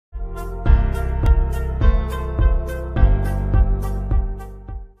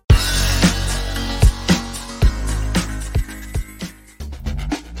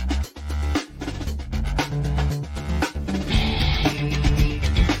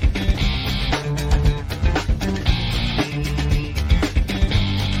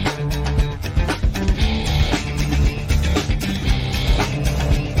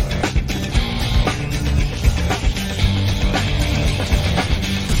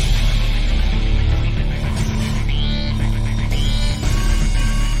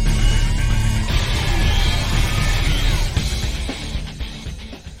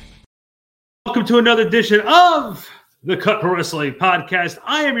Welcome to another edition of the Cut Pro Wrestling Podcast.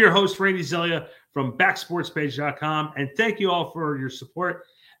 I am your host, Randy Zelia from BackSportsPage.com, and thank you all for your support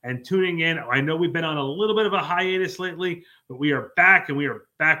and tuning in. I know we've been on a little bit of a hiatus lately, but we are back, and we are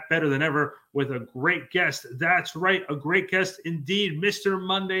back better than ever with a great guest. That's right, a great guest indeed, Mr.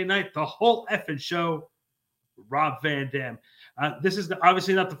 Monday Night, the whole effing show, Rob Van Dam. This is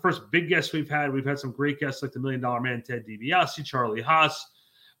obviously not the first big guest we've had. We've had some great guests like the $1 Million Man, Ted DiBiase, Charlie Haas,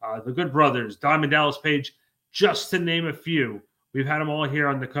 the Good Brothers, Diamond Dallas Page, just to name a few. We've had them all here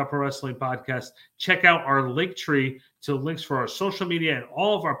on the Cut Pro Wrestling Podcast. Check out our link tree to links for our social media and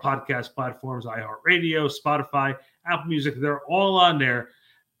all of our podcast platforms, iHeartRadio, Spotify, Apple Music. They're all on there.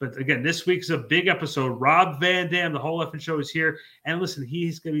 But again, this week's a big episode. Rob Van Dam, the whole effing show, is here. And listen,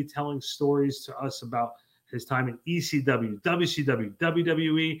 he's going to be telling stories to us about his time in ECW, WCW,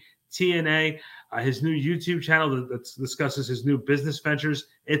 WWE, TNA, his new YouTube channel that discusses his new business ventures.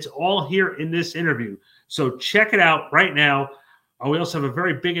 It's all here in this interview. So check it out right now. We also have a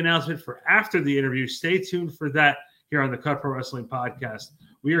very big announcement for after the interview. Stay tuned for that here on the Cut Pro Wrestling Podcast.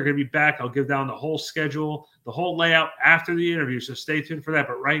 We are going to be back. I'll give down the whole schedule, the whole layout after the interview. So stay tuned for that.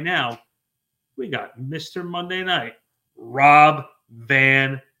 But right now, we got Mr. Monday Night, Rob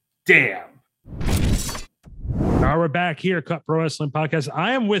Van Dam. All right, we're back here, Cut Pro Wrestling Podcast.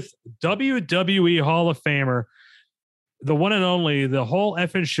 I am with WWE Hall of Famer, the one and only, the whole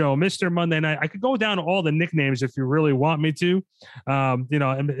effing show, Mr. Monday Night. I could go down to all the nicknames if you really want me to, and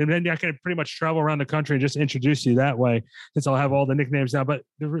then I can pretty much travel around the country and just introduce you that way, since I'll have all the nicknames now. But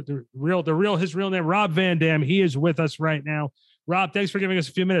his real name, Rob Van Dam. He is with us right now. Rob, thanks for giving us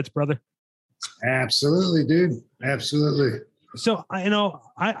a few minutes, brother. Absolutely, dude. Absolutely. So,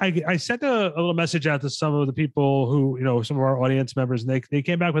 I sent a little message out to some of the people who, some of our audience members, and they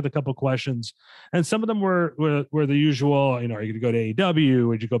came back with a couple questions. And some of them were the usual, are you going to go to AEW?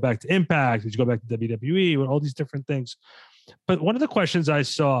 Would you go back to Impact? Did you go back to WWE? All these different things. But one of the questions I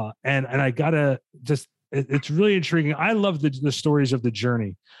saw, and I got to just, it's really intriguing. I love the stories of the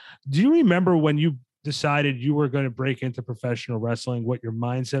journey. Do you remember when you decided you were going to break into professional wrestling, what your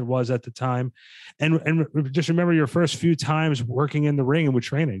mindset was at the time, and just remember your first few times working in the ring and with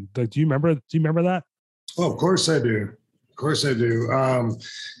training? Like, do you remember that? Oh, of course I do. Of course I do.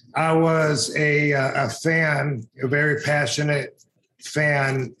 I was a fan, a very passionate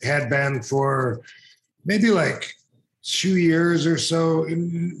fan, had been for maybe like 2 years or so,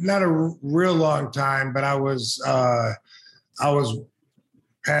 not a real long time, but I was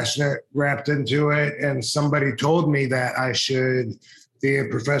passionate, wrapped into it, and somebody told me that I should be a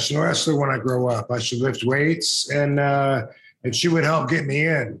professional wrestler when I grow up. I should lift weights, and she would help get me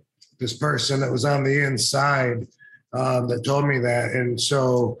in. This person that was on the inside that told me that, and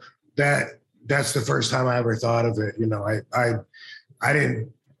so that's the first time I ever thought of it. I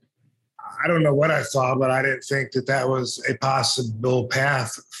don't know what I thought, but I didn't think that was a possible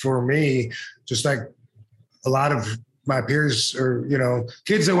path for me. Just like a lot of my peers or,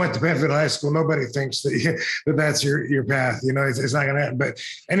 kids that went to Penfield High School, nobody thinks that's your path. It's not going to happen. But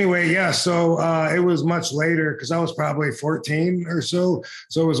anyway, yeah. So it was much later because I was probably 14 or so.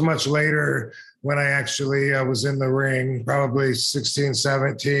 So it was much later when I actually was in the ring, probably 16,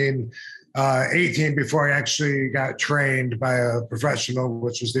 17, 18 before I actually got trained by a professional,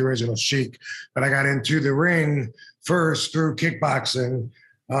 which was the original Sheik. But I got into the ring first through kickboxing,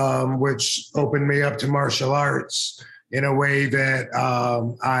 which opened me up to martial arts in a way that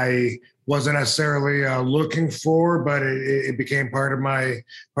I wasn't necessarily looking for, but it became part of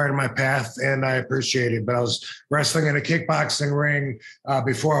my path, and I appreciate it. But I was wrestling in a kickboxing ring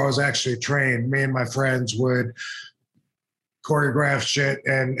before I was actually trained. Me and my friends would choreograph shit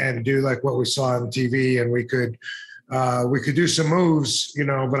and do like what we saw on TV, and we could do some moves,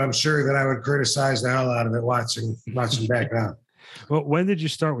 but I'm sure that I would criticize the hell out of it watching back now. Well, when did you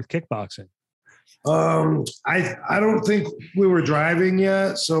start with kickboxing? I don't think we were driving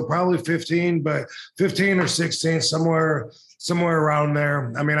yet, so probably 15 or 16, somewhere around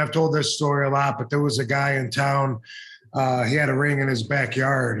there. I mean, I've told this story a lot, but there was a guy in town. He had a ring in his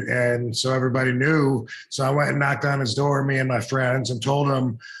backyard, and so everybody knew. So I went and knocked on his door, me and my friends, and told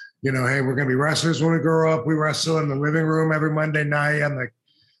him, hey, we're going to be wrestlers when we grow up. We wrestle in the living room every Monday night on the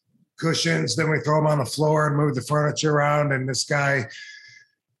cushions. Then we throw them on the floor and move the furniture around. And this guy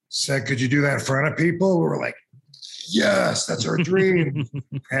said, "Could you do that in front of people?" We were like, "Yes, that's our dream."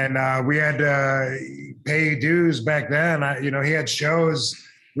 And we had to pay dues back then. He had shows.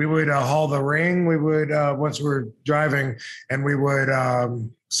 We would haul the ring. We would, once we were driving, and we would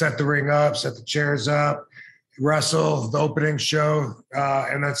set the ring up, set the chairs up, wrestle the opening show,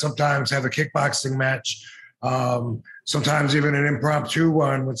 and then sometimes have a kickboxing match. sometimes even an impromptu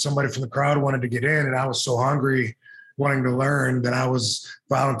one when somebody from the crowd wanted to get in, and I was so hungry wanting to learn that I was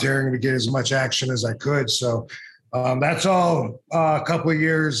volunteering to get as much action as I could. So that's all a couple of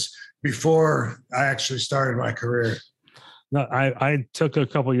years before I actually started my career. No, I took a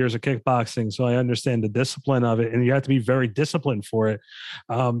couple of years of kickboxing, so I understand the discipline of it, and you have to be very disciplined for it.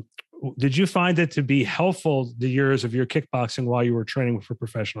 Did you find it to be helpful, the years of your kickboxing, while you were training for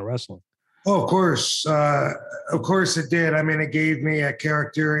professional wrestling? Oh, of course. Of course it did. I mean, it gave me a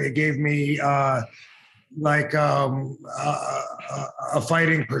character. It gave me a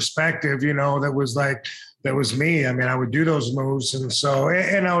fighting perspective, you know, that was me. I mean, I would do those moves. And so,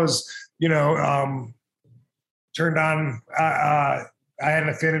 and I was, you know, turned on, I had an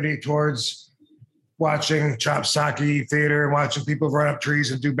affinity towards watching chop sake theater and watching people run up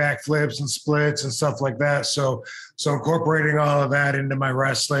trees and do backflips and splits and stuff like that. So incorporating all of that into my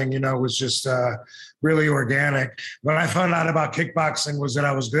wrestling, you know, was just really organic. When I found out about kickboxing was that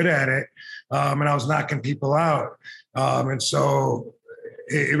I was good at it, and I was knocking people out. And so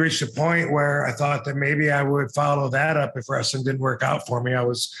it reached a point where I thought that maybe I would follow that up if wrestling didn't work out for me. I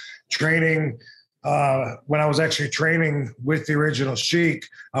was training when I was actually training with the original Sheik,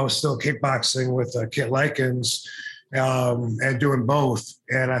 I was still kickboxing with Kit Likens and doing both.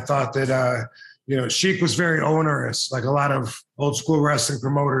 And I thought that, you know, Sheik was very onerous, like a lot of old school wrestling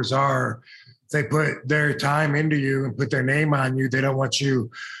promoters are. They put their time into you and put their name on you. They don't want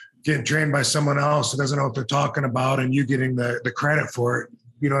you getting trained by someone else who doesn't know what they're talking about and you getting the credit for it.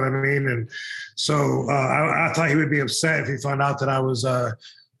 You know what I mean? And so I thought he would be upset if he found out that I was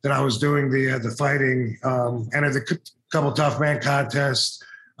doing the fighting, entered a couple tough man contests,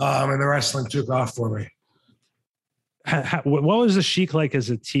 and the wrestling took off for me. What was the Sheik like as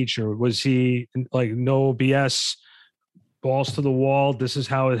a teacher? Was he like no BS, balls to the wall? This is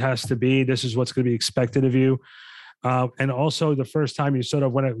how it has to be. This is what's going to be expected of you. And also the first time you sort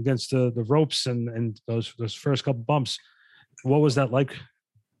of went against the ropes and those first couple bumps, what was that like?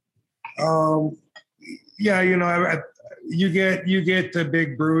 Yeah, you know, you get the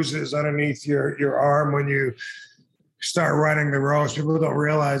big bruises underneath your arm when you start running the ropes. People don't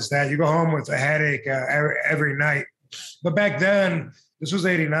realize that. You go home with a headache every night. But back then, this was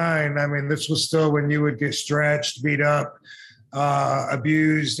 89. I mean, this was still when you would get stretched, beat up,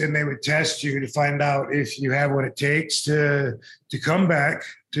 abused, and they would test you to find out if you have what it takes to come back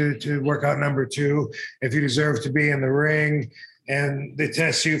to workout number 2, if you deserve to be in the ring. And they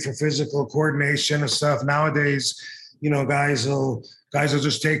test you for physical coordination and stuff. Nowadays, you know, guys will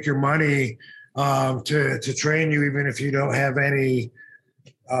just take your money to train you, even if you don't have any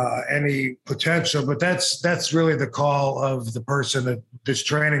potential. But that's really the call of the person that's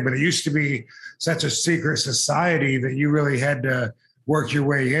training. But it used to be such a secret society that you really had to work your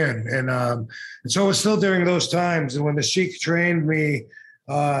way in. And so it was still during those times. And when the Sheik trained me,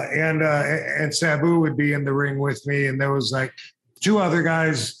 and Sabu would be in the ring with me, and there was like 2 other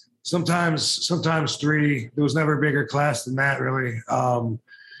guys, sometimes 3. There was never a bigger class than that, really.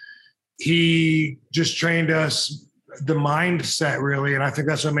 He just trained us the mindset, really, and I think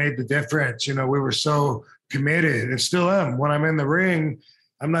that's what made the difference. You know, we were so committed, and still am. When I'm in the ring,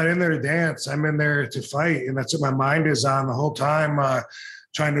 I'm not in there to dance. I'm in there to fight, and that's what my mind is on the whole time,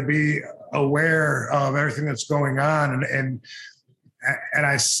 trying to be aware of everything that's going on. And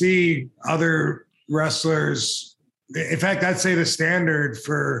I see other wrestlers. In fact, I'd say the standard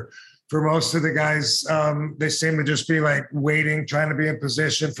for most of the guys, they seem to just be like waiting, trying to be in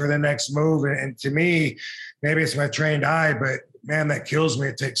position for the next move. And to me, maybe it's my trained eye, but man, that kills me.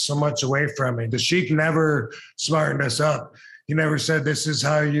 It takes so much away from me. The Sheik never smartened us up. He never said, this is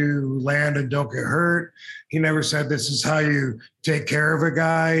how you land and don't get hurt. He never said, this is how you take care of a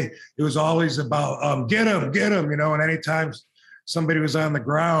guy. It was always about, get him, you know, and anytime somebody was on the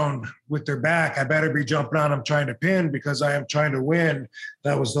ground with their back, I better be jumping on them trying to pin because I am trying to win.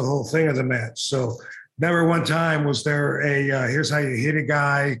 That was the whole thing of the match. So never one time was there a, here's how you hit a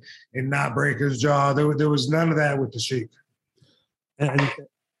guy and not break his jaw. There was none of that with the Sheik. And,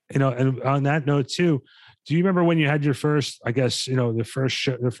 you know, and on that note too, do you remember when you had your first, I guess, you know, the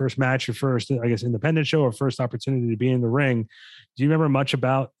first match, your first, I guess, independent show or first opportunity to be in the ring? Do you remember much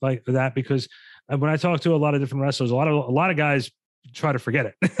about like that? Because when I talk to a lot of different wrestlers, a lot of guys try to forget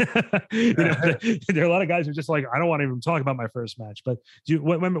it. You know, there are a lot of guys who are just like, I don't want to even talk about my first match. But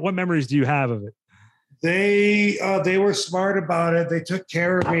what memories do you have of it? They were smart about it. They took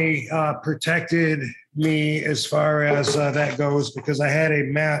care of me, protected me as far as that goes, because I had a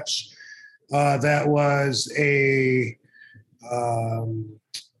match that was it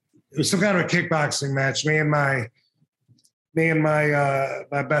was some kind of a kickboxing match. Me and my me and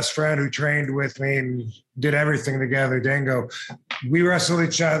my best friend who trained with me and did everything together, Dango, we wrestled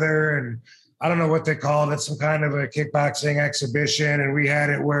each other, and I don't know what they called it, some kind of a kickboxing exhibition. And we had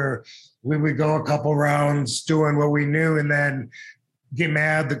it where we would go a couple rounds doing what we knew and then get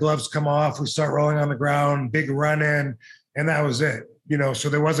mad, the gloves come off, we start rolling on the ground, big run in, and that was it. So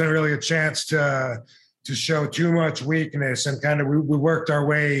there wasn't really a chance to show too much weakness, and kind of we worked our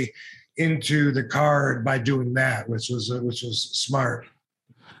way into the card by doing that, which was smart.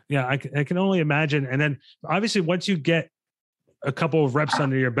 Yeah, I can only imagine. And then obviously once you get a couple of reps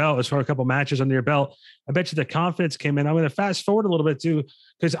under your belt, as far as a couple of matches under your belt, I bet you the confidence came in. I'm going to fast forward a little bit too,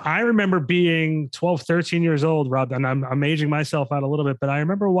 because I remember being 12, 13 years old, Rob, and I'm aging myself out a little bit, but I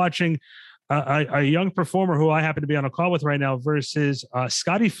remember watching a young performer who I happen to be on a call with right now versus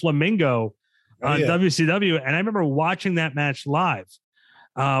Scotty Flamingo on WCW. And I remember watching that match live.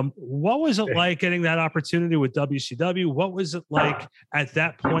 What was it like getting that opportunity with WCW? What was it like at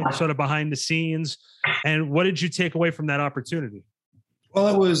that point, sort of behind the scenes? And what did you take away from that opportunity?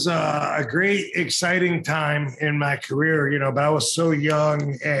 Well, it was a great, exciting time in my career, but I was so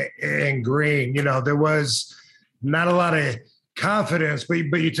young and green. There was not a lot of confidence,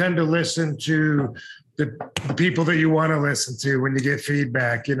 but you tend to listen to the people that you want to listen to when you get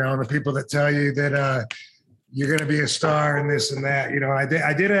feedback, and the people that tell you that you're going to be a star and this and that.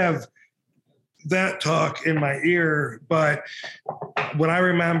 I did have that talk in my ear, but what I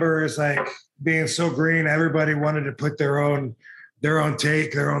remember is like being so green, everybody wanted to put their own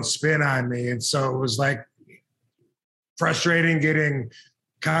take, their own spin on me. And so it was like frustrating getting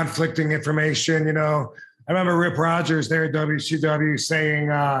conflicting information. I remember Rip Rogers there at WCW saying,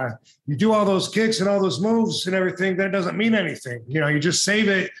 you do all those kicks and all those moves and everything, that doesn't mean anything. You just save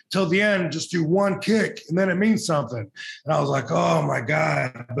it till the end, just do one kick and then it means something. And I was like, oh my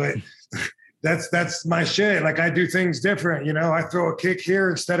God, but that's my shit. Like I do things different. I throw a kick here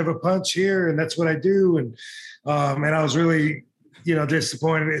instead of a punch here, and that's what I do. And I was really,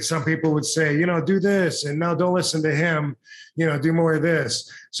 disappointed. Some people would say, do this, and no, don't listen to him, do more of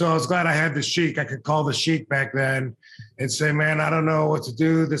this. So I was glad I had the Sheik. I could call the Sheik back then and say, man, I don't know what to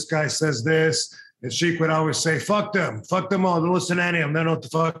do. This guy says this. And Sheik would always say, fuck them all. Don't listen to any of them. They don't know what the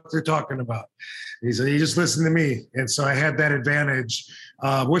fuck they're talking about. He said, you just listen to me. And so I had that advantage,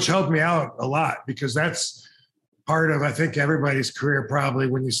 which helped me out a lot, because that's part of, I think, everybody's career probably,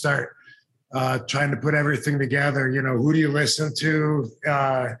 when you start trying to put everything together. Who do you listen to?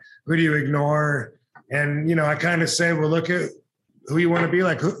 Who do you ignore? And, I kind of say, well, look at who you want to be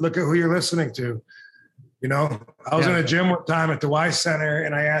like. Look at who you're listening to. I was in a gym one time at the Y Center,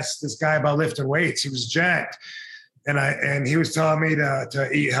 and I asked this guy about lifting weights. He was jacked. And he was telling me to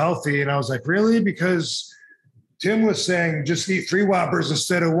eat healthy. And I was like, really? Because Tim was saying just eat 3 Whoppers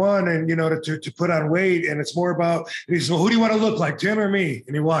instead of 1, and to put on weight. And it's more about, and he said, well, who do you want to look like, Tim or me?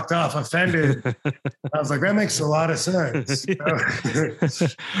 And he walked off offended. I was like, that makes a lot of sense.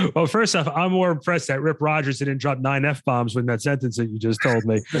 Well, first off, I'm more impressed that Rip Rogers didn't drop 9 F-bombs with that sentence that you just told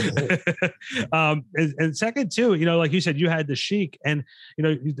me. And second too, like you said, you had the Sheik, and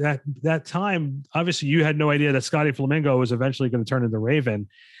that time, obviously you had no idea that Scotty Flamingo was eventually going to turn into Raven,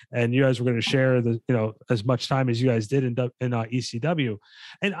 and you guys were going to share as much time as you guys did in ECW.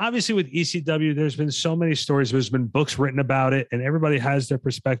 And obviously with ECW, there's been so many stories. There's been books written about it, and everybody has their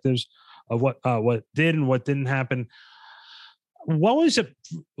perspectives of what did and what didn't happen. What was it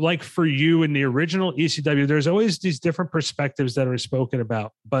like for you in the original ECW? There's always these different perspectives that are spoken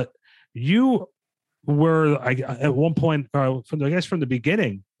about, but you were at one point, from the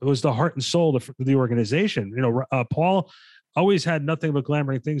beginning, it was the heart and soul of the organization. Paul always had nothing but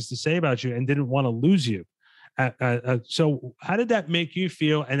glamoring things to say about you and didn't want to lose you. So how did that make you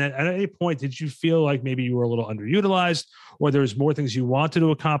feel? And at any point, did you feel like maybe you were a little underutilized, or there was more things you wanted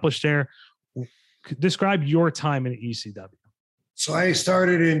to accomplish there? Describe your time in ECW. So I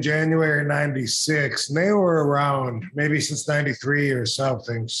started in January 96, and they were around maybe since 93 or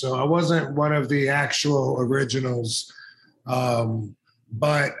something. So I wasn't one of the actual originals,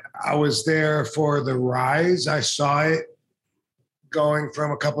 but I was there for the rise. I saw it going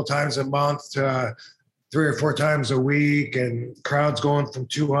from a couple times a month to 3 or 4 times a week, and crowds going from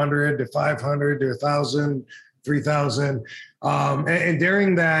 200 to 500 to 1,000, 3,000. And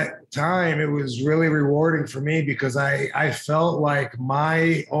during that time, it was really rewarding for me, because I felt like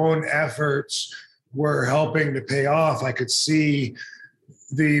my own efforts were helping to pay off. I could see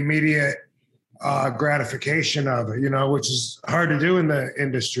the immediate gratification of it, which is hard to do in the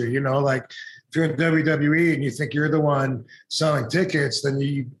industry. Like if you're in WWE and you think you're the one selling tickets, then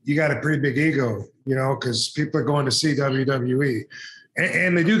you got a pretty big ego, because people are going to see WWE.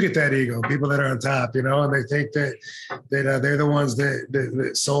 and they do get that ego, people that are on top, and they think that they're the ones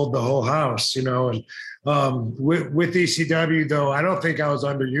that sold the whole house, and with ECW though, I don't think I was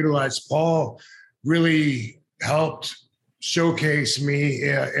underutilized. Paul really helped showcase me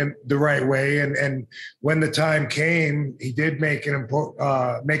in the right way, and when the time came, he did make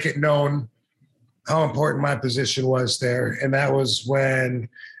it known how important my position was there, and that was when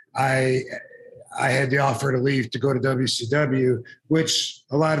I had the offer to leave to go to WCW, which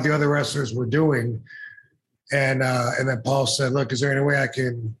a lot of the other wrestlers were doing. And then Paul said, "Look, is there any way I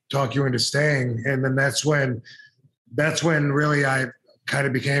can talk you into staying?" And then that's when really I kind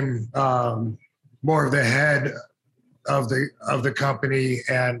of became more of the head of the company,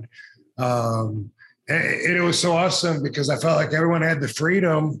 and it was so awesome because I felt like everyone had the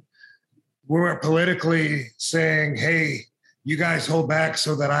freedom. We weren't politically saying, "Hey, you guys hold back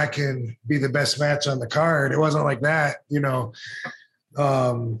so that I can be the best match on the card." It wasn't like that,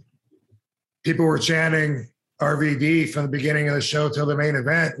 people were chanting RVD from the beginning of the show till the main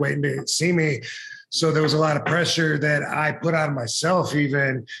event, waiting to see me. So there was a lot of pressure that I put on myself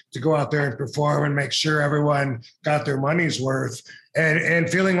even to go out there and perform and make sure everyone got their money's worth. And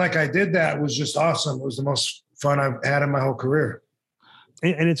feeling like I did that was just awesome. It was the most fun I've had in my whole career.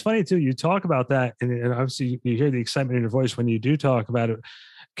 And it's funny too, you talk about that, and obviously you hear the excitement in your voice when you do talk about it.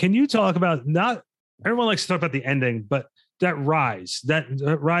 Can you talk about, not everyone likes to talk about the ending, but that rise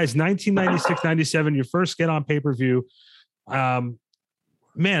 1996-97, your first get on pay-per-view,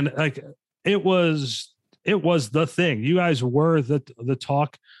 man, like it was the thing. You guys were the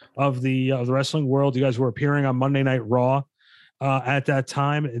talk of the wrestling world. You guys were appearing on Monday Night Raw at that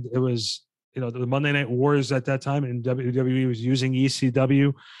time. It was, the Monday Night Wars at that time, and WWE was using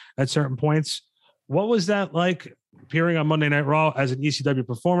ECW at certain points. What was that like, appearing on Monday Night Raw as an ECW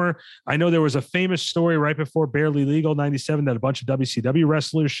performer? I know there was a famous story right before Barely Legal 97 that a bunch of WCW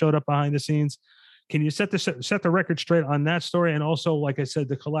wrestlers showed up behind the scenes. Can you set the record straight on that story? And also, like I said,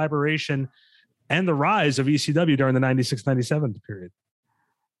 the collaboration and the rise of ECW during the 96-97 period.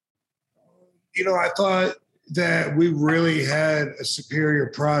 I thought that we really had a superior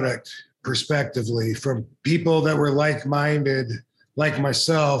product prospectively from people that were like-minded, like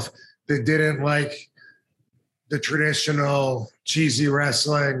myself, that didn't like the traditional cheesy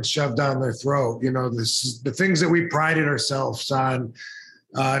wrestling shoved down their throat. The things that we prided ourselves on.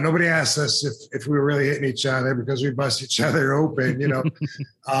 Nobody asked us if we were really hitting each other because we bust each other open.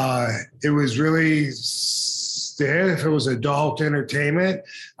 It was really stiff. It was adult entertainment.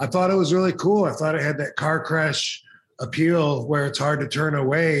 I thought it was really cool. I thought it had that car crash appeal where it's hard to turn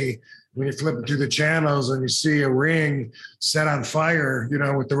away when you're flipping through the channels and you see a ring set on fire,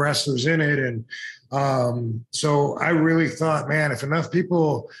 with the wrestlers in it. And so I really thought, man, if enough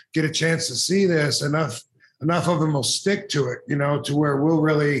people get a chance to see this, enough of them will stick to it, to where we'll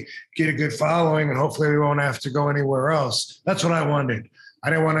really get a good following, and hopefully we won't have to go anywhere else. That's what I wanted. I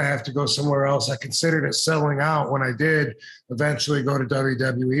didn't want to have to go somewhere else. I considered it selling out when I did eventually go to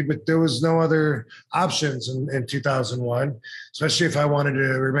WWE, but there was no other options in 2001, especially if I wanted to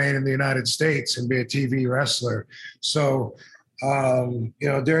remain in the United States and be a TV wrestler. So,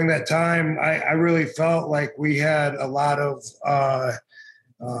 during that time, I really felt like we had a lot of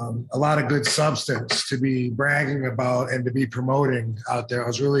good substance to be bragging about and to be promoting out there. I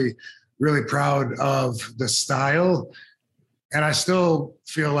was really, really proud of the style. And I still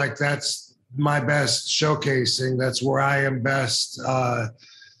feel like that's my best showcasing. That's where I am best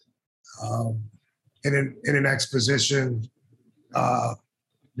in an exposition,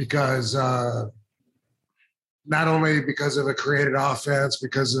 because not only because of a created offense,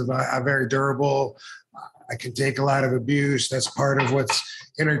 because of I'm very durable. I can take a lot of abuse. That's part of what's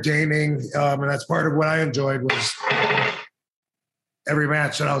entertaining, and that's part of what I enjoyed. Was every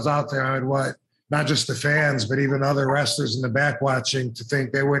match that I was out there, I would want not just the fans, but even other wrestlers in the back watching to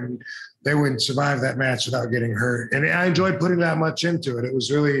think they wouldn't survive that match without getting hurt. And I enjoyed putting that much into it. It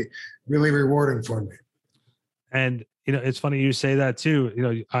was really, really rewarding for me. And, it's funny you say that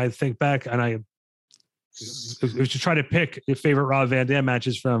too. I think back and I was to try to pick your favorite Rob Van Dam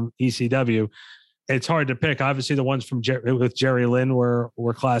matches from ECW. It's hard to pick. Obviously the ones from with Jerry Lynn were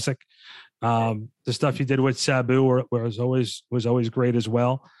classic. The stuff you did with Sabu was always great as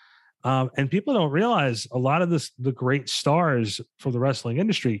well. And people don't realize a lot of the great stars for the wrestling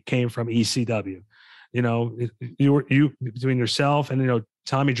industry came from ECW. You between yourself and,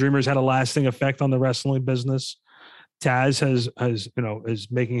 Tommy Dreamer's had a lasting effect on the wrestling business. Taz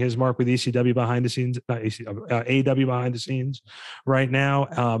is making his mark with ECW behind the scenes, AEW behind the scenes right now.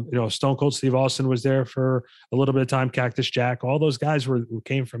 Stone Cold Steve Austin was there for a little bit of time. Cactus Jack, all those guys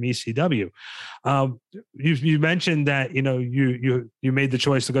came from ECW. You mentioned that you made the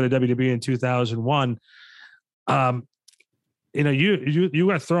choice to go to WWE in 2001. You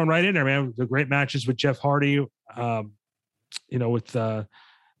got thrown right in there, man. The great matches with Jeff Hardy.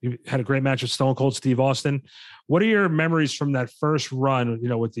 You had a great match with Stone Cold Steve Austin. What are your memories from that first run,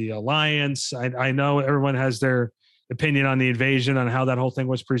 with the Alliance? I know everyone has their opinion on the Invasion, on how that whole thing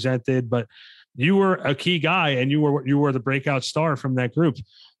was presented, but you were a key guy and you were the breakout star from that group.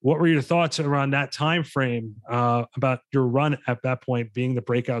 What were your thoughts around that time frame about your run at that point being the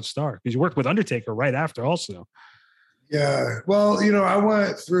breakout star? Because you worked with Undertaker right after also. Yeah. Well, I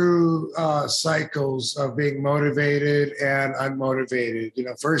went through cycles of being motivated and unmotivated.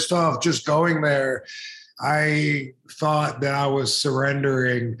 First off, just going there, I thought that I was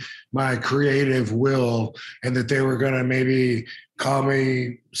surrendering my creative will and that they were going to maybe call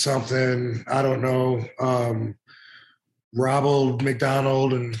me something, I don't know, Ronald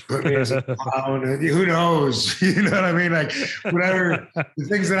McDonald and put me as a clown. And who knows? You know what I mean? Like whatever the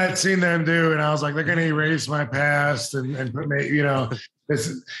things that I'd seen them do, and I was like, they're going to erase my past and put me,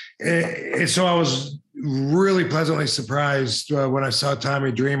 so I was really pleasantly surprised when I saw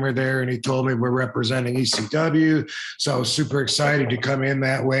Tommy Dreamer there, and he told me we're representing ECW. So I was super excited to come in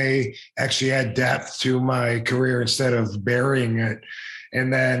that way, actually add depth to my career instead of burying it.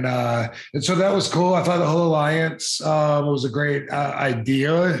 And then, and so that was cool. I thought the whole alliance was a great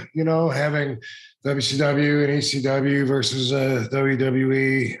idea, having WCW and ECW versus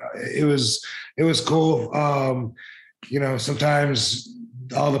WWE. It was cool. Sometimes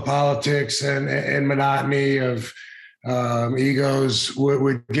all the politics and monotony of egos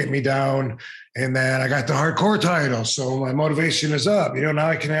would get me down. And then I got the hardcore title. So my motivation is up. Now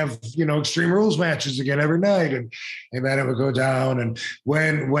I can have, Extreme Rules matches again every night. And then it would go down. And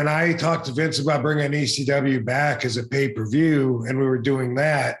when I talked to Vince about bringing ECW back as a pay-per-view, and we were doing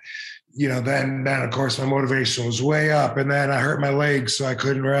that, then of course my motivation was way up, and then I hurt my legs, so I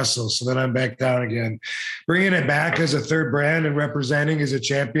couldn't wrestle. So then I'm back down again. Bringing it back as a third brand and representing as a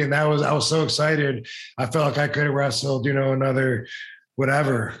champion, I was so excited. I felt like I could have wrestled, another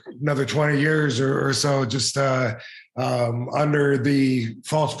 20 years or so, just under the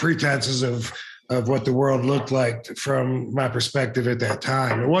false pretenses of what the world looked like from my perspective at that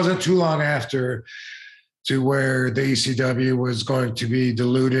time. It wasn't too long after to where the ECW was going to be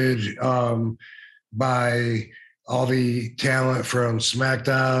diluted by all the talent from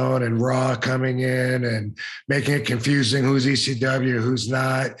SmackDown and Raw coming in and making it confusing who's ECW, who's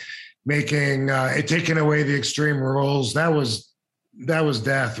not, making it taking away the Extreme Rules. That was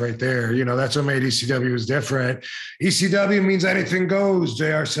death right there. That's what made ECW was different. ECW means anything goes.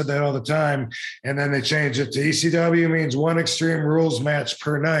 JR said that all the time. And then they changed it to ECW means one Extreme Rules match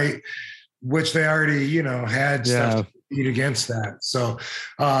per night, which they already, had stuff to beat against that. So,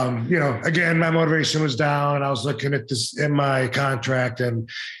 again, my motivation was down. I was looking at this in my contract, and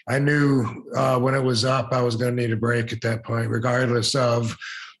I knew when it was up, I was going to need a break at that point, regardless of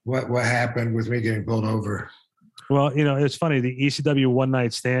what happened with me getting pulled over. Well, it's funny. The ECW One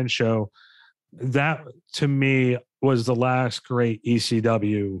Night Stand show, that to me was the last great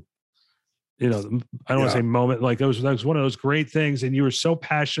ECW. I don't want to say moment. Like that was one of those great things, and you were so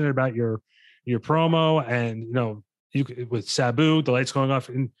passionate about your promo, and you with Sabu, the lights going off,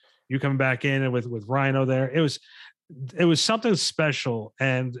 and you coming back in, and with Rhino there, it was something special.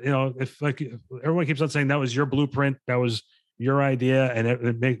 And if everyone keeps on saying that was your blueprint, that was your idea, and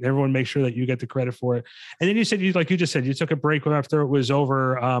everyone make sure that you get the credit for it. And then you said you just said you took a break after it was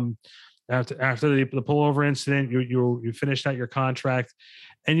over. After the pullover incident, you finished out your contract,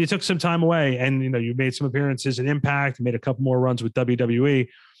 and you took some time away, and you made some appearances at Impact, made a couple more runs with WWE.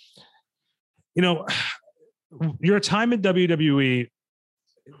 Your time at WWE,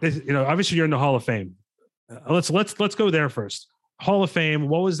 obviously you're in the Hall of Fame. Let's go there first. Hall of Fame.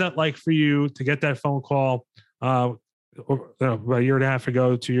 What was that like for you to get that phone call? A year and a half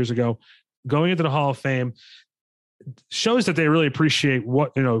ago, 2 years ago, going into the Hall of Fame shows that they really appreciate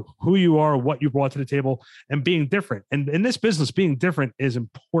what, who you are, what you brought to the table, and being different. And in this business, being different is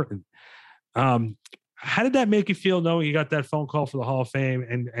important. How did that make you feel knowing you got that phone call for the Hall of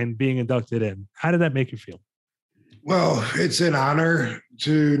Fame and being inducted in? How did that make you feel? Well, it's an honor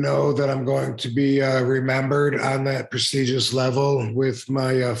to know that I'm going to be remembered on that prestigious level with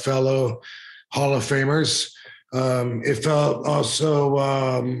my fellow Hall of Famers. It felt also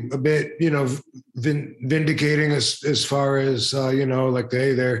a bit, vindicating as far as, like,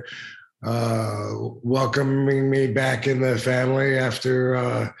 hey, they're welcoming me back in the family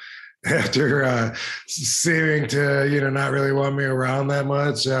after seeming to not really want me around that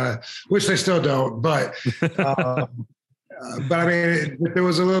much, which they still don't. But I mean, there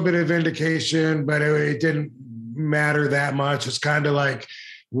was a little bit of vindication, but it didn't matter that much. It's kind of like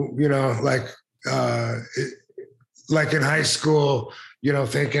like in high school,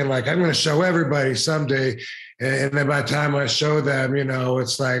 thinking like I'm going to show everybody someday. And then by the time I show them,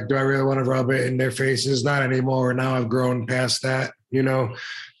 it's like, do I really want to rub it in their faces? Not anymore. Now I've grown past that,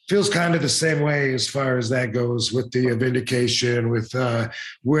 feels kind of the same way as far as that goes with the vindication, with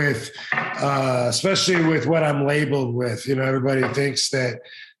especially with what I'm labeled with. Everybody thinks that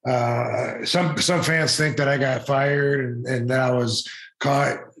some fans think that I got fired and that I was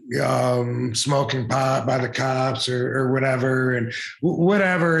caught smoking pot by the cops or whatever, and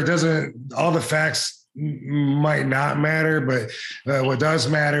whatever. It doesn't. All the facts might not matter, but what does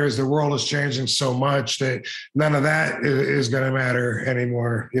matter is the world is changing so much that none of that is going to matter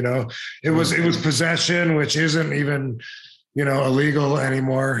anymore. It was possession, which isn't even illegal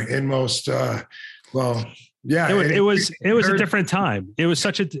anymore in most yeah, it was a different time. It was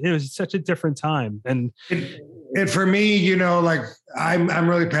such a different time. And for me, like I'm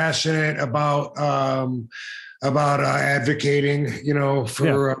really passionate about advocating,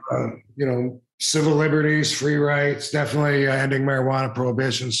 for civil liberties, free rights, definitely ending marijuana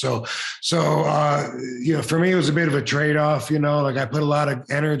prohibition. So for me, it was a bit of a trade-off, like I put a lot of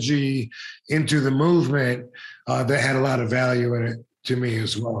energy into the movement that had a lot of value in it to me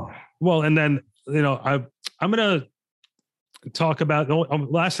as well. Well, and then, I'm going to talk about the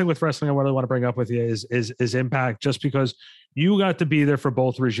last thing with wrestling I really want to bring up with you is Impact, just because you got to be there for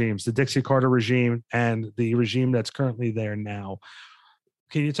both regimes, the Dixie Carter regime and the regime that's currently there now.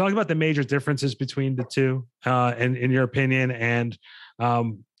 Can you talk about the major differences between the two, in your opinion, and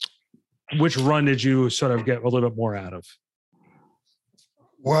which run did you sort of get a little bit more out of?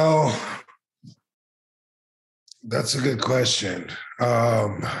 Well, that's a good question.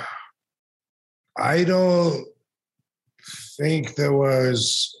 I don't think there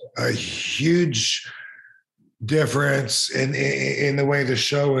was a huge difference in the way the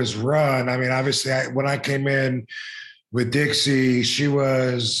show is run. I mean, obviously, when I came in with Dixie, she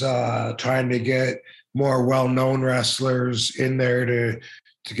was trying to get more well-known wrestlers in there to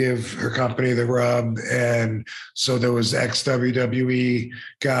give her company the rub. And so there was ex-WWE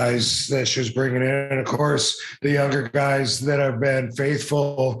guys that she was bringing in. And of course, the younger guys that have been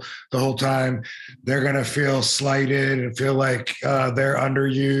faithful the whole time, they're going to feel slighted and feel like they're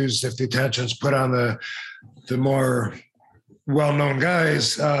underused if the attention's put on the more well-known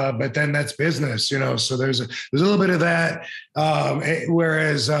guys, but then that's business, so there's a little bit of that.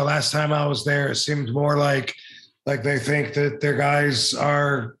 Whereas last time I was there, it seemed more like they think that their guys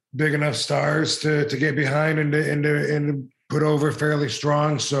are big enough stars to get behind and put over fairly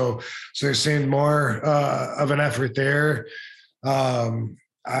strong. So there seemed more of an effort there. When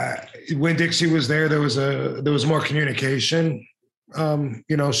Dixie was there, there was more communication.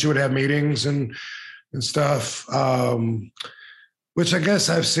 She would have meetings and stuff, which I guess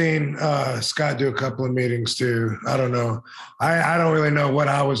I've seen Scott do a couple of meetings too. I don't know. I don't really know what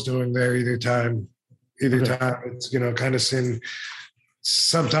I was doing there either time. It's, kind of seemed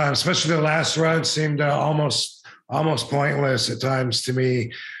sometimes, especially the last run, seemed almost pointless at times to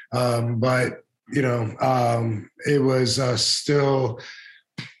me. But it was still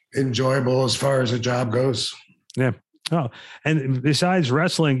enjoyable as far as the job goes. Yeah. Oh, and besides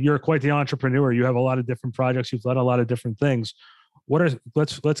wrestling, you're quite the entrepreneur. You have a lot of different projects. You've done a lot of different things.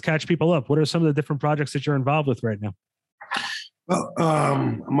 Let's catch people up. What are some of the different projects that you're involved with right now? Well,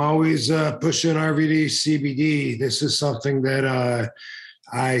 I'm always pushing RVD CBD. This is something that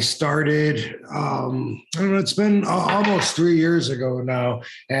I started, I don't know, it's been almost 3 years ago now,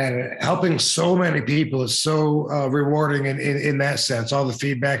 and helping so many people is so rewarding in that sense, all the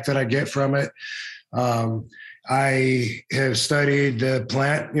feedback that I get from it. I have studied the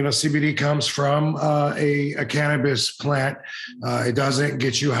plant. CBD comes from a cannabis plant. It doesn't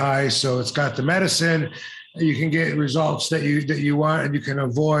get you high, so it's got the medicine. You can get results that you want, and you can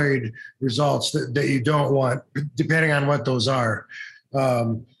avoid results that you don't want, depending on what those are.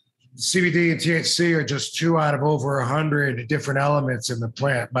 CBD and THC are just 2 out of over 100 different elements in the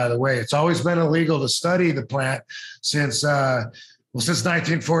plant, by the way. It's always been illegal to study the plant since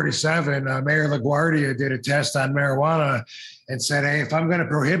 1947. Mayor LaGuardia did a test on marijuana and said, hey, if I'm going to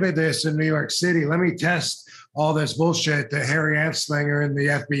prohibit this in New York City, let me test all this bullshit that Harry Anslinger and the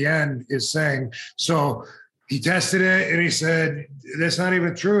FBN is saying. So he tested it and he said, that's not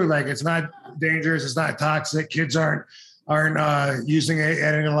even true. Like, it's not dangerous. It's not toxic. Kids aren't aren't using it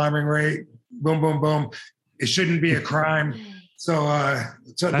at an alarming rate. Boom, boom, boom. It shouldn't be a crime. So,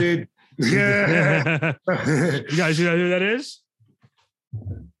 what's up, dude? Yeah. You guys know who that is?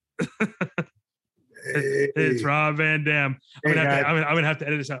 It's Rob Van Dam. I'm gonna have to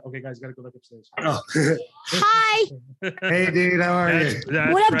edit this out. Okay, guys, gotta go back upstairs. Oh. Hi. Hey, dude, how are you?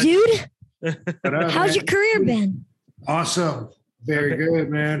 What up, dude? How's your career been? Awesome. Very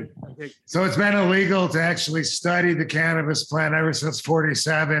good, man. So it's been illegal to actually study the cannabis plant ever since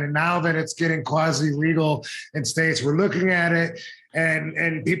 47. And now that it's getting quasi-legal in states, we're looking at it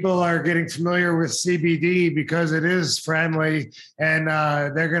and people are getting familiar with CBD because it is friendly and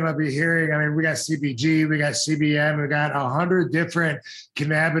they're going to be hearing, I mean, we got CBG, we got CBN, we got 100 different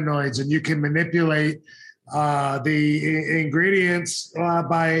cannabinoids, and you can manipulate the ingredients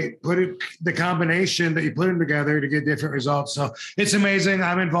by putting the combination that you put them together to get different results. So it's amazing.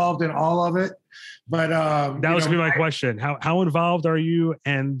 I'm involved in all of it, but that was gonna be my question. How involved are you?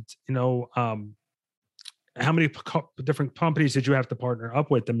 And how many different companies did you have to partner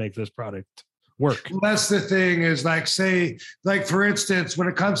up with to make this product work? Well, that's the thing is like for instance, when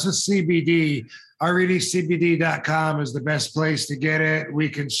it comes to CBD, redcbd.com is the best place to get it. We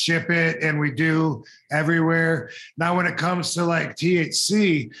can ship it and we do everywhere. Now, when it comes to like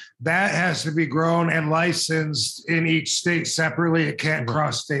THC, that has to be grown and licensed in each state separately. It can't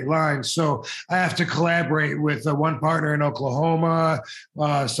cross state lines. So I have to collaborate with one partner in Oklahoma,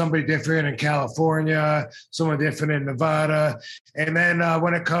 somebody different in California, someone different in Nevada. And then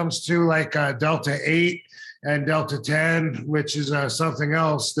when it comes to like Delta 8 and Delta 10, which is something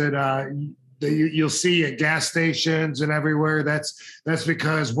else that you'll see at gas stations and everywhere. That's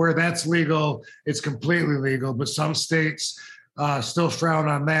because where that's legal, it's completely legal. But some states still frown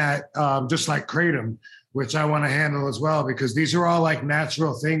on that, just like Kratom, which I want to handle as well, because these are all like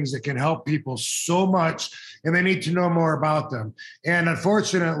natural things that can help people so much, and they need to know more about them. And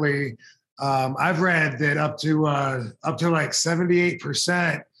unfortunately, I've read that up to like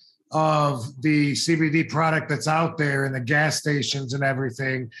 78% of the CBD product that's out there in the gas stations and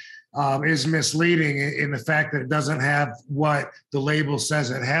everything is misleading in the fact that it doesn't have what the label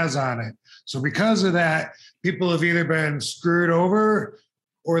says it has on it. So because of that, people have either been screwed over,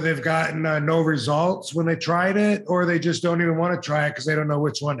 or they've gotten no results when they tried it, or they just don't even want to try it because they don't know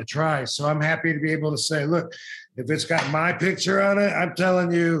which one to try. So I'm happy to be able to say, look, if it's got my picture on it, I'm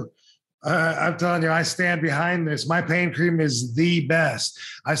telling you, I stand behind this. My pain cream is the best.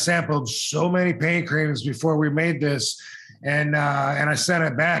 I sampled so many pain creams before we made this. And I sent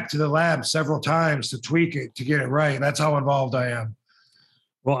it back to the lab several times to tweak it, to get it right. That's how involved I am.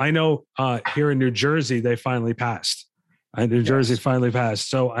 Well, I know here in New Jersey, they finally passed. Jersey finally passed.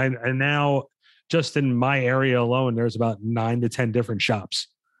 So I now, just in my area alone, there's about 9 to 10 different shops.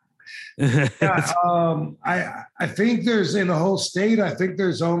 Yeah, I think there's, in the whole state, I think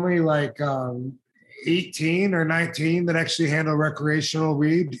there's only like 18 or 19 that actually handle recreational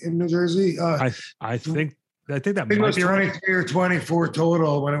weed in New Jersey. I think that it was 23 or 24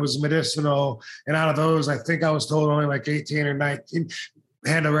 total when it was medicinal. And out of those, I think I was told only like 18 or 19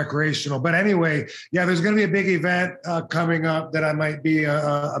 handle recreational. But anyway, yeah, there's going to be a big event coming up that I might be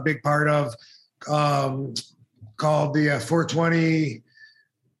a big part of, called the 420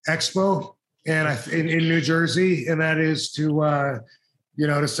 Expo in New Jersey. And that is to,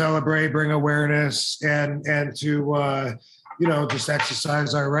 to celebrate, bring awareness, and to, just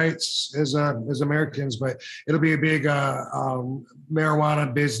exercise our rights as Americans. But it'll be a big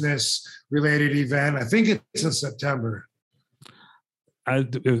marijuana business related event. I think it's in September.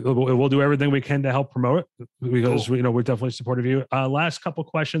 We'll do everything we can to help promote it, because we're definitely supportive of you. Last couple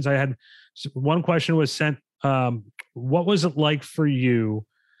questions. I had one question was sent. What was it like for you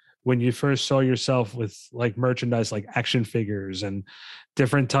when you first saw yourself with like merchandise, like action figures and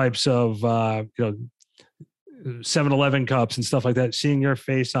different types of 7-Eleven cups and stuff like that, seeing your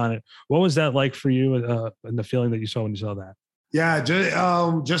face on it? What was that like for you, and the feeling that you saw when you saw that? Yeah,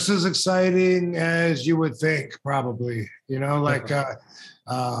 just as exciting as you would think, probably. It's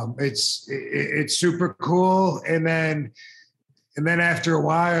super cool, and then after a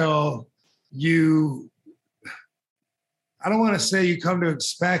while, I don't want to say you come to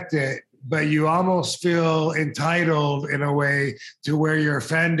expect it, but you almost feel entitled in a way to where you're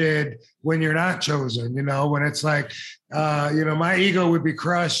offended when you're not chosen, when it's like, my ego would be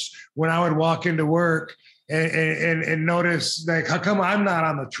crushed when I would walk into work and notice, like, how come I'm not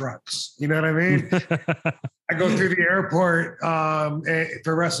on the trucks? You know what I mean? I go through the airport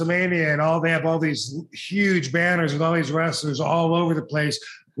for WrestleMania, and they have all these huge banners with all these wrestlers all over the place.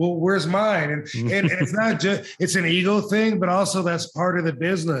 Well, where's mine? And it's not just, it's an ego thing, but also that's part of the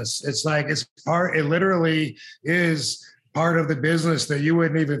business. It's like, it literally is part of the business that you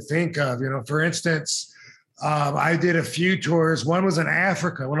wouldn't even think of. For instance, I did a few tours. One was in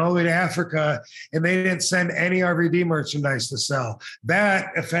Africa, went all the way to Africa, and they didn't send any RVD merchandise to sell.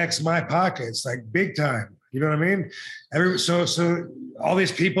 That affects my pockets like big time. You know what I mean? So all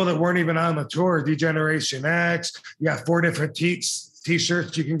these people that weren't even on the tour, D-Generation X, you got 4 different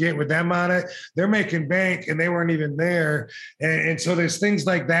T-shirts you can get with them on it. They're making bank and they weren't even there. And so there's things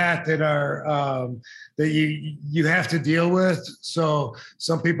like that are that you have to deal with. So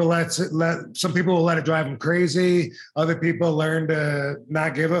some people will let it drive them crazy. Other people learn to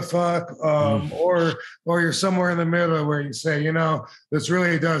not give a fuck. Or you're somewhere in the middle where you say, this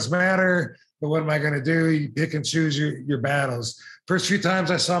really does matter. But what am I going to do? You pick and choose your battles. First few times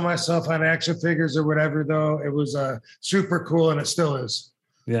I saw myself on action figures or whatever, though, it was super cool, and it still is.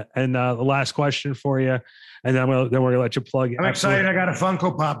 Yeah. And the last question for you, and then we're going to let you plug. I'm excited. I got a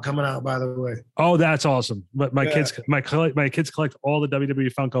Funko Pop coming out, by the way. Oh, that's awesome. But my kids collect all the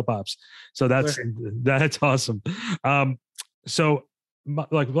WWE Funko Pops. So that's awesome. So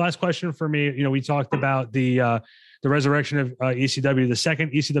last question for me, we talked about the resurrection of ECW, the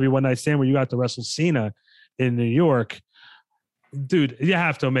second ECW One Night Stand where you got to wrestle Cena in New York. Dude, you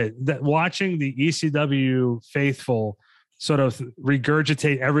have to admit that watching the ECW faithful sort of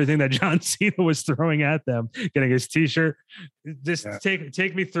regurgitate everything that John Cena was throwing at them, getting his T-shirt, just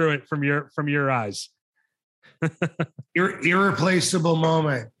take me through it from your eyes. Irreplaceable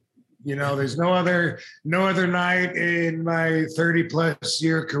moment. There's no other night in my 30 plus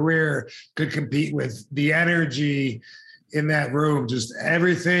year career could compete with the energy in that room. Just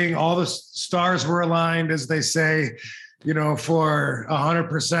everything, all the stars were aligned, as they say, for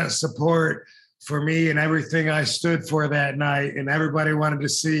 100% support for me and everything I stood for that night. And everybody wanted to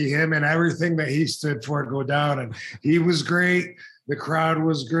see him and everything that he stood for go down. And he was great. The crowd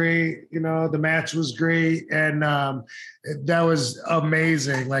was great. The match was great. And that was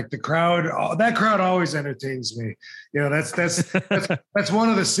amazing. Like that crowd always entertains me. That's one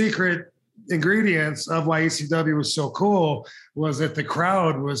of the secret ingredients of why ECW was so cool, was that the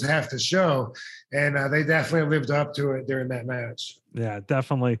crowd was half the show. And they definitely lived up to it during that match. Yeah,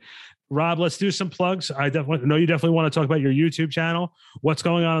 definitely. Rob, let's do some plugs. I definitely know you definitely want to talk about your YouTube channel. What's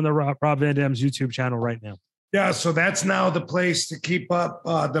going on the Rob Van Dam's YouTube channel right now? Yeah, so that's now the place to keep up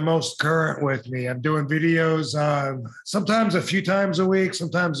the most current with me. I'm doing videos sometimes a few times a week,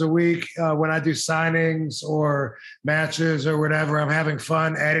 sometimes a week when I do signings or matches or whatever. I'm having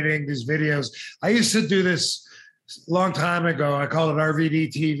fun editing these videos. I used to do this a long time ago. I called it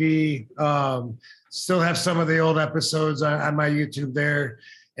RVD TV. Still have some of the old episodes on my YouTube there.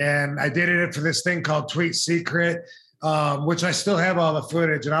 And I did it for this thing called Tweet Secret, which I still have all the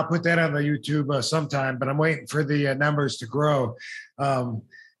footage, and I'll put that on the YouTube sometime, but I'm waiting for the numbers to grow.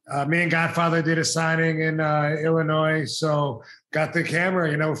 Me and Godfather did a signing in Illinois, so got the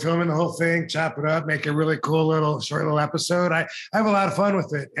camera, we're filming the whole thing, chop it up, make a really cool short little episode. I have a lot of fun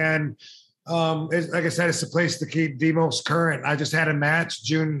with it. And like I said, it's a place to keep the most current. I just had a match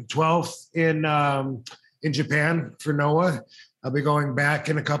June 12th in Japan for Noah. I'll be going back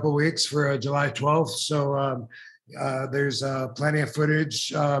in a couple of weeks for July 12th. So there's plenty of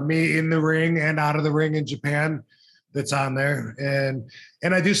footage, me in the ring and out of the ring in Japan, that's on there. And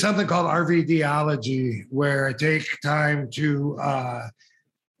I do something called RVDology, where I take time to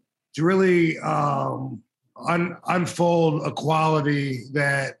really unfold a quality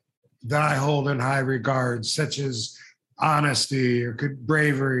that I hold in high regard, such as honesty or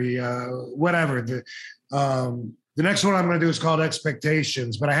bravery, whatever. The next one I'm going to do is called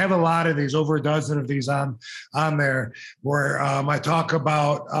Expectations, but I have a lot of these, over a dozen of these on there, where I talk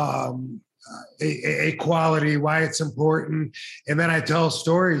about a quality, why it's important, and then I tell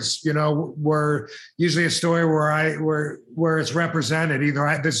stories. Where usually a story where it's represented.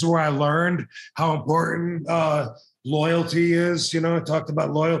 This is where I learned how important loyalty is. I talked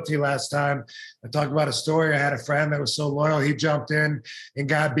about loyalty last time. I talked about a story. I had a friend that was so loyal, he jumped in and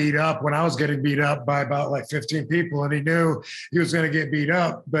got beat up when I was getting beat up by about 15 people, and he knew he was going to get beat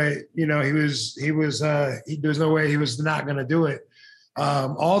up, but there's no way he was not going to do it.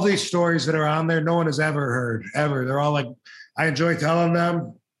 All these stories that are on there, no one has ever heard, ever. They're all I enjoy telling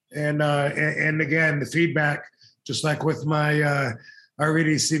them. And again, the feedback, just like with my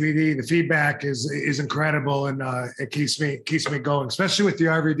RVD CBD, the feedback is incredible, and it keeps me going, especially with the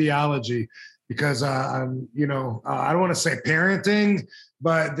RVDology, because I'm I don't want to say parenting,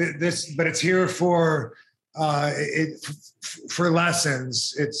 but it's here for for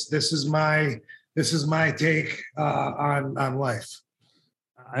lessons. This is my take on life.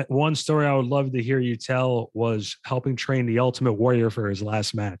 One story I would love to hear you tell was helping train the Ultimate Warrior for his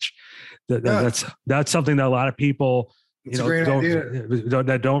last match. That's something that a lot of people It's a great idea.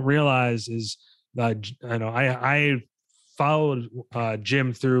 That don't realize is, I followed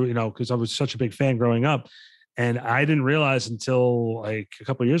Jim through, because I was such a big fan growing up. And I didn't realize until like a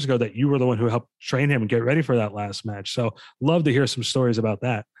couple of years ago that you were the one who helped train him and get ready for that last match. So love to hear some stories about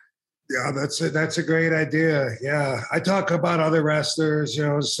that. Yeah, that's a great idea. Yeah, I talk about other wrestlers,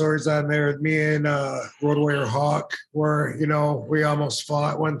 stories on there with me and Road Warrior Hawk, where we almost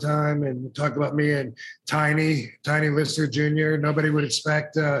fought one time, and talk about me and Tiny Lister Jr. Nobody would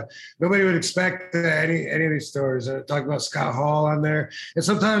expect any of these stories. Talk about Scott Hall on there, and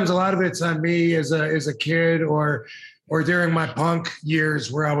sometimes a lot of it's on me as a kid or during my punk years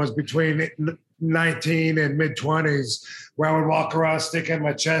where I was between 19 and mid-20s, where I would walk around sticking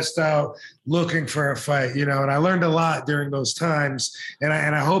my chest out looking for a fight, and I learned a lot during those times, and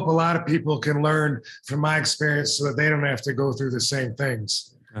I hope a lot of people can learn from my experience so that they don't have to go through the same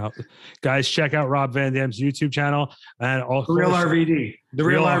things. Guys, check out Rob Van Dam's YouTube channel and also Real RVD. The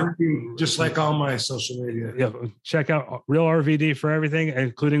Real RVD, just like all my social media. Yeah, check out Real RVD for everything,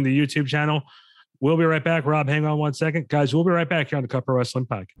 including the YouTube channel. We'll be right back. Rob, hang on 1 second. Guys, we'll be right back here on the Cut Pro Wrestling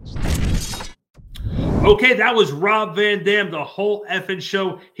Podcast. Okay, that was Rob Van Dam, the whole effing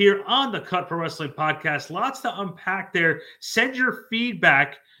show here on the Cut Pro Wrestling Podcast. Lots to unpack there. Send your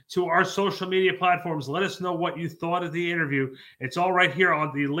feedback to our social media platforms. Let us know what you thought of the interview. It's all right here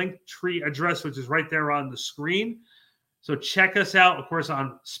on the Linktree address, which is right there on the screen. So check us out, of course,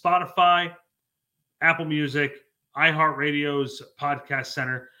 on Spotify, Apple Music, iHeartRadio's Podcast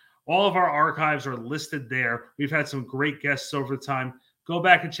Center. All of our archives are listed there. We've had some great guests over the time. Go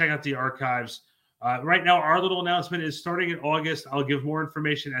back and check out the archives. Right now, our little announcement is starting in August. I'll give more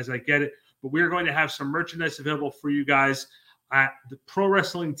information as I get it, but we're going to have some merchandise available for you guys at the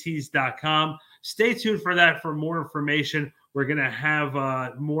ProWrestlingTees.com. Stay tuned for that for more information. We're going to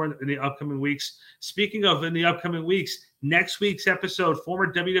have more in the upcoming weeks. Speaking of in the upcoming weeks, next week's episode,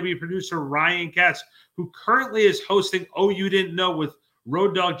 former WWE producer Ryan Katz, who currently is hosting Oh You Didn't Know with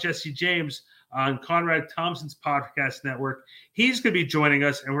Road Dogg Jesse James on Conrad Thompson's podcast network. He's going to be joining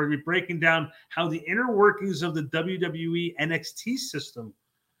us, and we're going to be breaking down how the inner workings of the WWE NXT system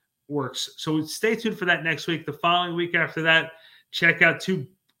works. So stay tuned for that next week. The following week after that, check out two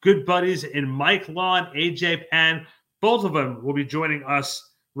good buddies in Mike Law and AJ Pan. Both of them will be joining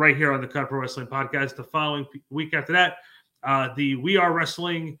us right here on the Cut Pro Wrestling Podcast. The following week after that, the We Are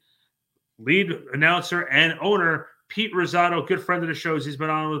Wrestling lead announcer and owner, Pete Rosado, good friend of the shows. He's been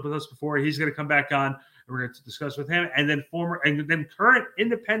on with us before. He's going to come back on, and we're going to discuss with him. And then current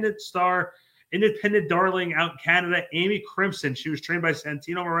independent darling out in Canada, Amy Crimson. She was trained by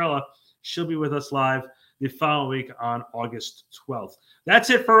Santino Marella. She'll be with us live the following week on August 12th. That's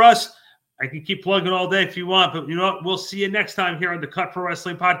it for us. I can keep plugging all day if you want, but you know what? We'll see you next time here on the Cut Pro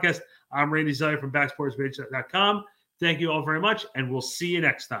Wrestling Podcast. I'm Randy Zelia from BacksportsPage.com. Thank you all very much, and we'll see you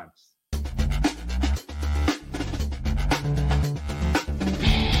next time.